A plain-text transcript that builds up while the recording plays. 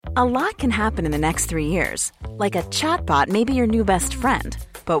A lot can happen in the next 3 years. Like a chatbot may be your new best friend.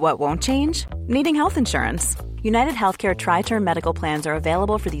 But what won't change? Needing health insurance. United Healthcare Tri-Term Medical Plans are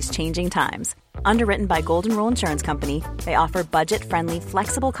available for these changing times. Underwritten by Golden Rule Insurance Company, they offer budget-friendly,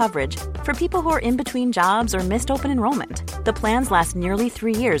 flexible coverage for people who are in between jobs or missed open enrollment. The plans last nearly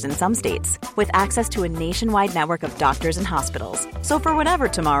 3 years in some states, with access to a nationwide network of doctors and hospitals. So for whatever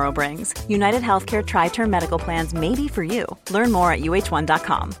tomorrow brings, United Healthcare Tri-Term Medical Plans may be for you. Learn more at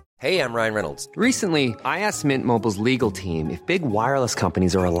uh1.com. Hey, I'm Ryan Reynolds. Recently, I asked Mint Mobile's legal team if big wireless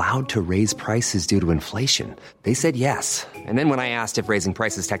companies are allowed to raise prices due to inflation. They said yes. And then when I asked if raising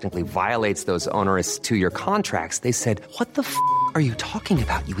prices technically violates those onerous 2-year contracts, they said, "What the f*** are you talking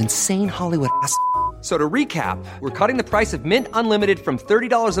about, you insane Hollywood ass?" So to recap, we're cutting the price of Mint Unlimited from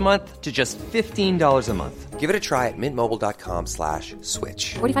 $30 a month to just $15 a month. Give it a try at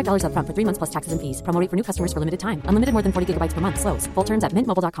mintmobile.com/switch. $45 up front for 3 months plus taxes and fees. Promo rate for new customers for limited time. Unlimited more than 40 gigabytes per month. Slows full terms at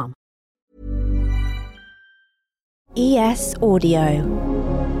mintmobile.com. ES Audio.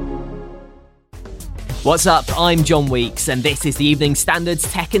 What's up? I'm John Weeks, and this is the Evening Standard's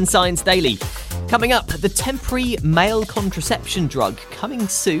Tech and Science Daily. Coming up, the temporary male contraception drug coming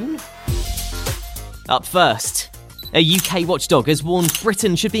soon. Up first, a UK watchdog has warned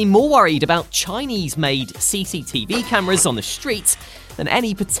Britain should be more worried about Chinese-made CCTV cameras on the streets than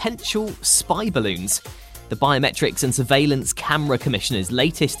any potential spy balloons. The Biometrics and Surveillance Camera Commissioner's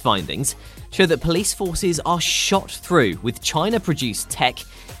latest findings show that police forces are shot through with China-produced tech,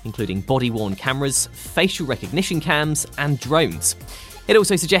 including body-worn cameras, facial recognition cams, and drones. It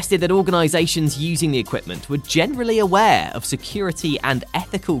also suggested that organisations using the equipment were generally aware of security and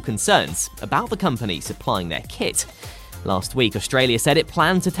ethical concerns about the company supplying their kit. Last week, Australia said it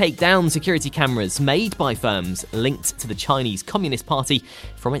planned to take down security cameras made by firms linked to the Chinese Communist Party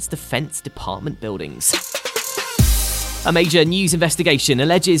from its Defence Department buildings. A major news investigation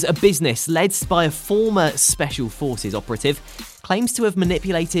alleges a business led by a former Special Forces operative claims to have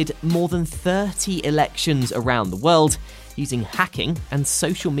manipulated more than 30 elections around the world using hacking and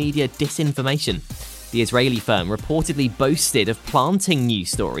social media disinformation. The Israeli firm reportedly boasted of planting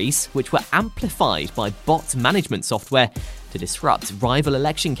news stories which were amplified by bot management software to disrupt rival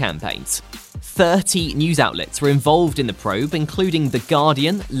election campaigns. 30 news outlets were involved in the probe, including The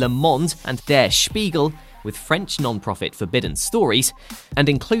Guardian, Le Monde, and Der Spiegel, with French non-profit Forbidden Stories, and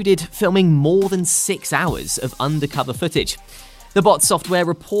included filming more than 6 hours of undercover footage. The bot software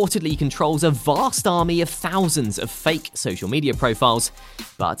reportedly controls a vast army of thousands of fake social media profiles,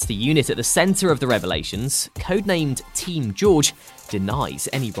 but the unit at the centre of the revelations, codenamed Team George, denies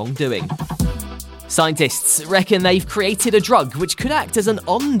any wrongdoing. Scientists reckon they've created a drug which could act as an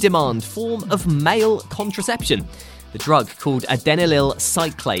on-demand form of male contraception. The drug, called adenylyl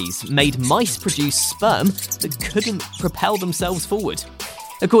cyclase, made mice produce sperm that couldn't propel themselves forward.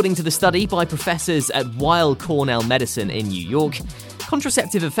 According to the study by professors at Weill Cornell Medicine in New York,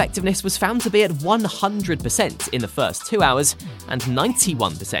 contraceptive effectiveness was found to be at 100% in the first 2 hours and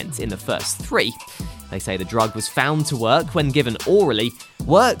 91% in the first 3. They say the drug was found to work when given orally,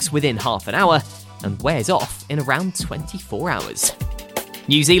 works within half an hour, and wears off in around 24 hours.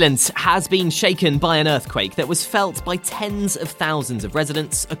 New Zealand has been shaken by an earthquake that was felt by tens of thousands of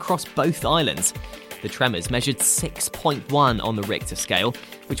residents across both islands. The tremors measured 6.1 on the Richter scale,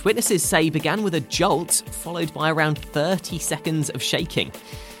 which witnesses say began with a jolt, followed by around 30 seconds of shaking.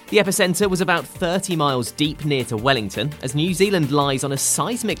 The epicentre was about 30 miles deep near to Wellington, as New Zealand lies on a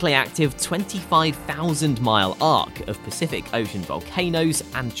seismically active 25,000-mile arc of Pacific Ocean volcanoes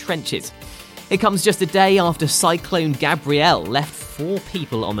and trenches. It comes just a day after Cyclone Gabrielle left 4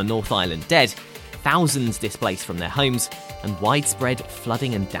 people on the North Island dead, thousands displaced from their homes, and widespread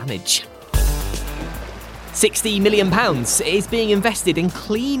flooding and damage. £60 million is being invested in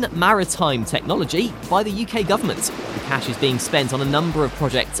clean maritime technology by the UK government. The cash is being spent on a number of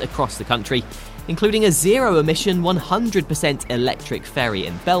projects across the country, including a zero-emission 100% electric ferry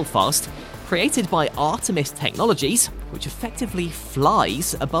in Belfast, created by Artemis Technologies, which effectively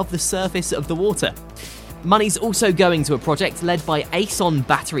flies above the surface of the water. Money's also going to a project led by Aeson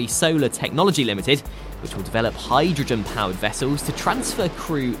Battery Solar Technology Limited, which will develop hydrogen-powered vessels to transfer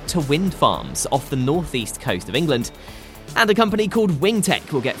crew to wind farms off the northeast coast of England. And a company called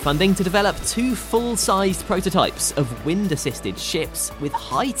Wingtech will get funding to develop 2 full-sized prototypes of wind-assisted ships with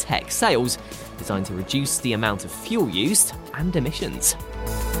high-tech sails designed to reduce the amount of fuel used and emissions.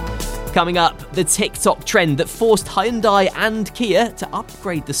 Coming up, the TikTok trend that forced Hyundai and Kia to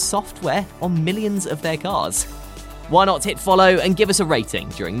upgrade the software on millions of their cars. Why not hit follow and give us a rating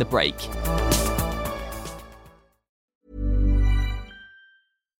during the break?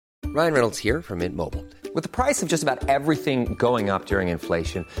 Ryan Reynolds here from Mint Mobile. With the price of just about everything going up during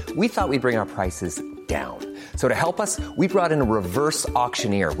inflation, we thought we'd bring our prices down. So to help us, we brought in a reverse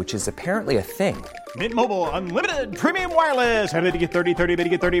auctioneer, which is apparently a thing. Mint Mobile Unlimited Premium Wireless. How to get 30, 30, bit to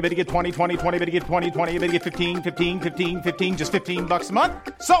get 30, bit to get 20, 20, 20, bit to get 20, 20, bit to get 15, 15, 15, 15, just $15 a month?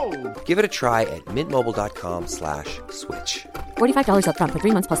 Sold! Give it a try at mintmobile.com/switch. $45 up front for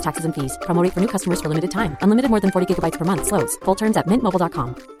 3 months plus taxes and fees. Promo rate for new customers for limited time. Unlimited more than 40 gigabytes per month. Slows full terms at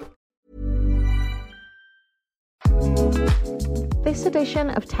mintmobile.com. This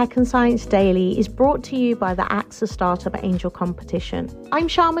edition of Tech and Science Daily is brought to you by the AXA Startup Angel Competition. I'm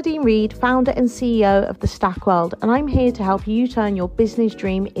Sharmadean Reid, founder and CEO of the Stack World, and I'm here to help you turn your business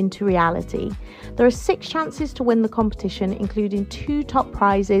dream into reality. There are 6 chances to win the competition, including 2 top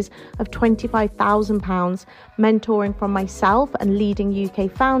prizes of £25,000, mentoring from myself and leading UK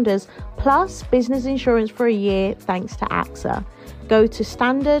founders, plus business insurance for a year thanks to AXA. Go to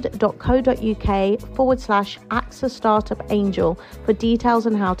standard.co.uk/AXA Startup Angel for details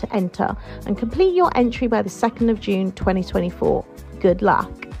on how to enter and complete your entry by the 2nd of June 2024. Good luck.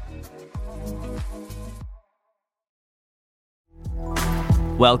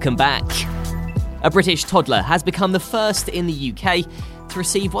 Welcome back. A British toddler has become the first in the UK to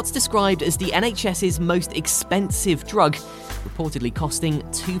receive what's described as the NHS's most expensive drug, reportedly costing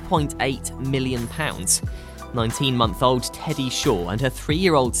 £2.8 million. 19-month-old Teddy Shaw and her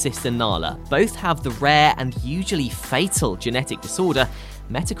 3-year-old sister Nala both have the rare and usually fatal genetic disorder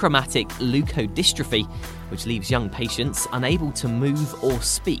metachromatic leukodystrophy, which leaves young patients unable to move or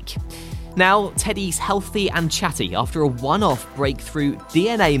speak. Now, Teddy's healthy and chatty after a one-off breakthrough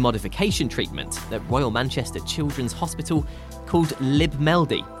DNA modification treatment at Royal Manchester Children's Hospital called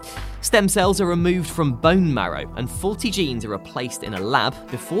LibMeldy. Stem cells are removed from bone marrow and 40 genes are replaced in a lab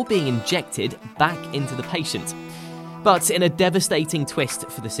before being injected back into the patient. But in a devastating twist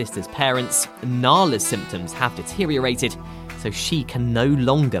for the sister's parents, Nala's symptoms have deteriorated, so she can no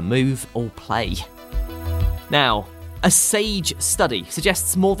longer move or play. Now, a SAGE study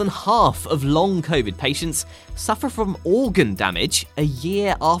suggests more than half of long COVID patients suffer from organ damage a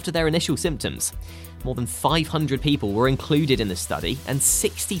year after their initial symptoms. More than 500 people were included in the study, and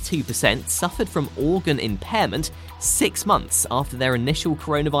 62% suffered from organ impairment 6 months after their initial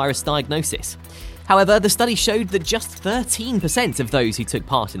coronavirus diagnosis. However, the study showed that just 13% of those who took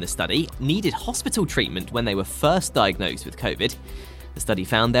part in the study needed hospital treatment when they were first diagnosed with COVID. The study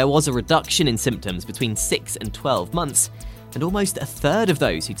found there was a reduction in symptoms between 6 and 12 months, and almost a third of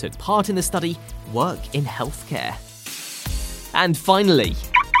those who took part in the study work in healthcare. And finally,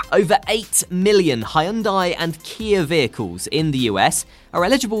 over 8 million Hyundai and Kia vehicles in the US are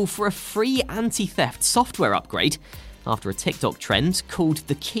eligible for a free anti-theft software upgrade after a TikTok trend called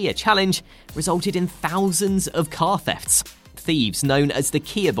the Kia Challenge resulted in thousands of car thefts. Thieves known as the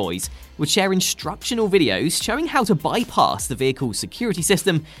Kia Boys would share instructional videos showing how to bypass the vehicle's security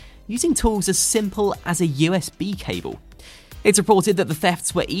system using tools as simple as a USB cable. It's reported that the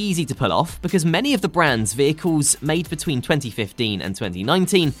thefts were easy to pull off because many of the brand's vehicles made between 2015 and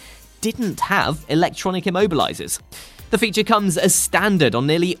 2019 didn't have electronic immobilizers. The feature comes as standard on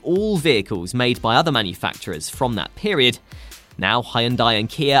nearly all vehicles made by other manufacturers from that period. Now, Hyundai and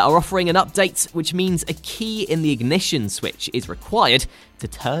Kia are offering an update which means a key in the ignition switch is required to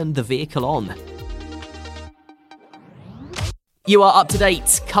turn the vehicle on. You are up to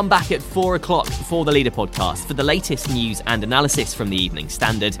date. Come back at 4 o'clock for the Leader podcast for the latest news and analysis from the Evening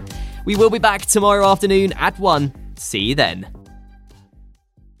Standard. We will be back tomorrow afternoon at 1. See you then.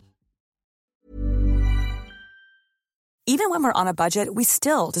 Even when we're on a budget, we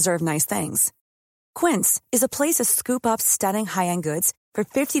still deserve nice things. Quince is a place to scoop up stunning high-end goods for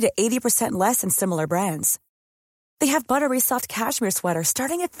 50 to 80% less than similar brands. They have buttery soft cashmere sweaters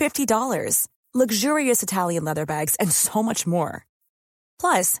starting at $50, luxurious Italian leather bags, and so much more.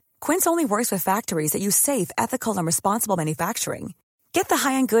 Plus, Quince only works with factories that use safe, ethical, and responsible manufacturing. Get the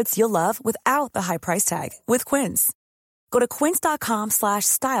high-end goods you'll love without the high price tag with Quince. Go to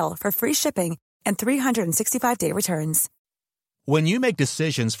quince.com/style for free shipping and 365-day returns. When you make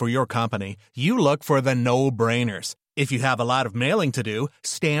decisions for your company, you look for the no-brainers. If you have a lot of mailing to do,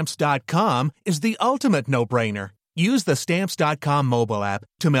 Stamps.com is the ultimate no-brainer. Use the Stamps.com mobile app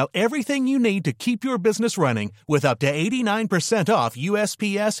to mail everything you need to keep your business running with up to 89% off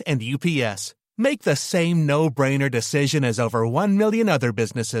USPS and UPS. Make the same no-brainer decision as over 1 million other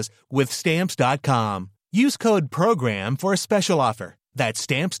businesses with Stamps.com. Use code PROGRAM for a special offer. That's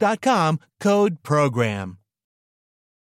Stamps.com, code PROGRAM.